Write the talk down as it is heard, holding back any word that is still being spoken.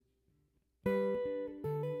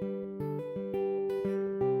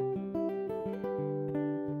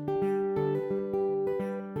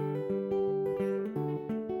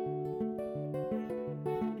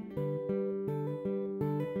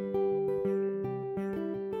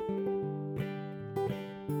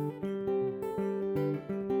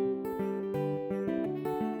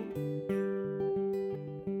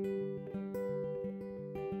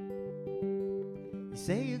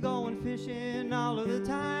Say you're going fishing all of the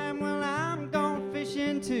time, well, I'm going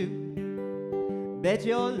fishing too. Bet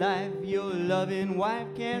your life your loving wife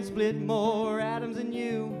can't split more atoms than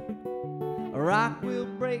you. A rock will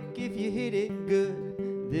break if you hit it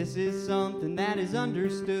good. This is something that is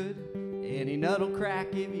understood. Any nut'll crack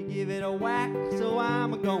if you give it a whack. So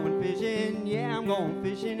I'm a-going fishing, yeah, I'm going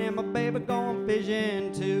fishing, and my baby going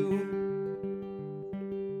fishing too.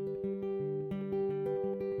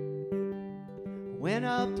 Went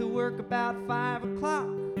up to work about 5 o'clock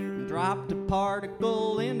and dropped a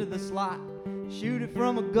particle into the slot. Shoot it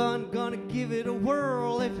from a gun, gonna give it a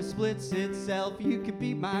whirl. If it splits itself, you could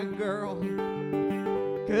be my girl.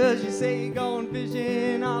 'Cause you say you're going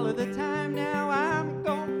fishing all of the time, now I'm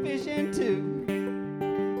going fishing too.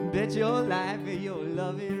 Bet your life your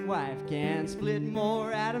loving wife can split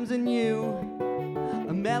more atoms than you.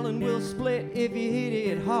 A melon will split if you hit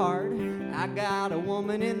it hard. I got a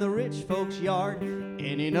woman in the rich folks' yard.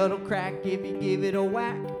 Any nut'll crack if you give it a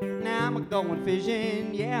whack. Now I'm going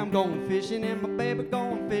fishing, yeah, I'm going fishing, and my baby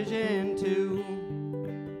going fishing too.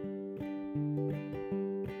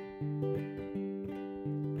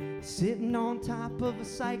 Sitting on top of a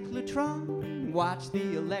cyclotron, watch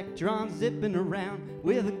the electrons zipping around.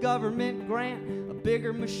 With a government grant, a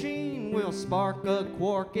bigger machine will spark a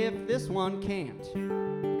quark if this one can't.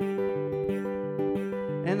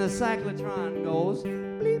 And the cyclotron goes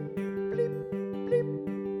bleep, bleep, bleep, bleep.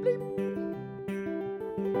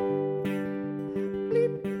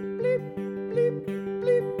 Bleep, bleep, bleep,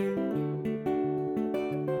 bleep.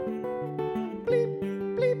 Bleep,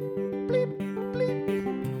 bleep, bleep, bleep.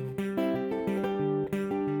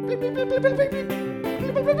 Bleep, bleep, bleep, bleep, bleep,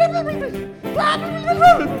 bleep.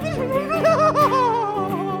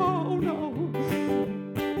 Oh no.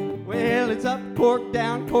 Well, it's up, cork,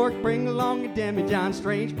 down, cork, bring along a demijohn.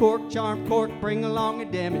 Strange cork, charm, cork, bring along a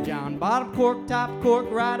demijohn. Bottom cork, top cork,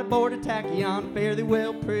 right aboard a tachyon. Fare thee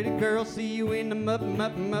well, pretty girl, see you in the Monday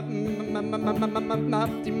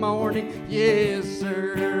morning. Yes,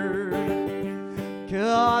 sir.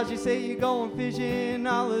 'Cause you say you're going fishing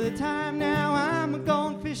all of the time, now I'm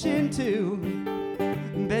going fishing too.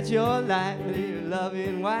 Bet your life your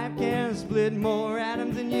loving wife can split more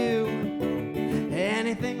atoms than you.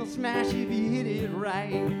 Anything will smash if you hit it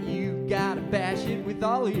right. You gotta bash it with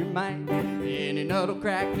all of your might. Any nut'll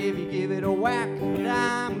crack if you give it a whack. But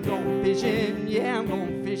I'm going fishing, yeah, I'm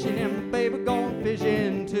going fishing, and my baby going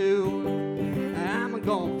fishing too. I'm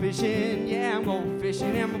going fishing, yeah, I'm going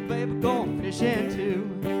fishing, and my baby going fishing too.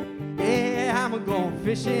 Yeah, I'm going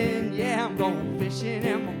fishing, yeah, I'm going fishing,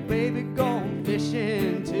 and my baby going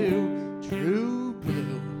fishing too. True.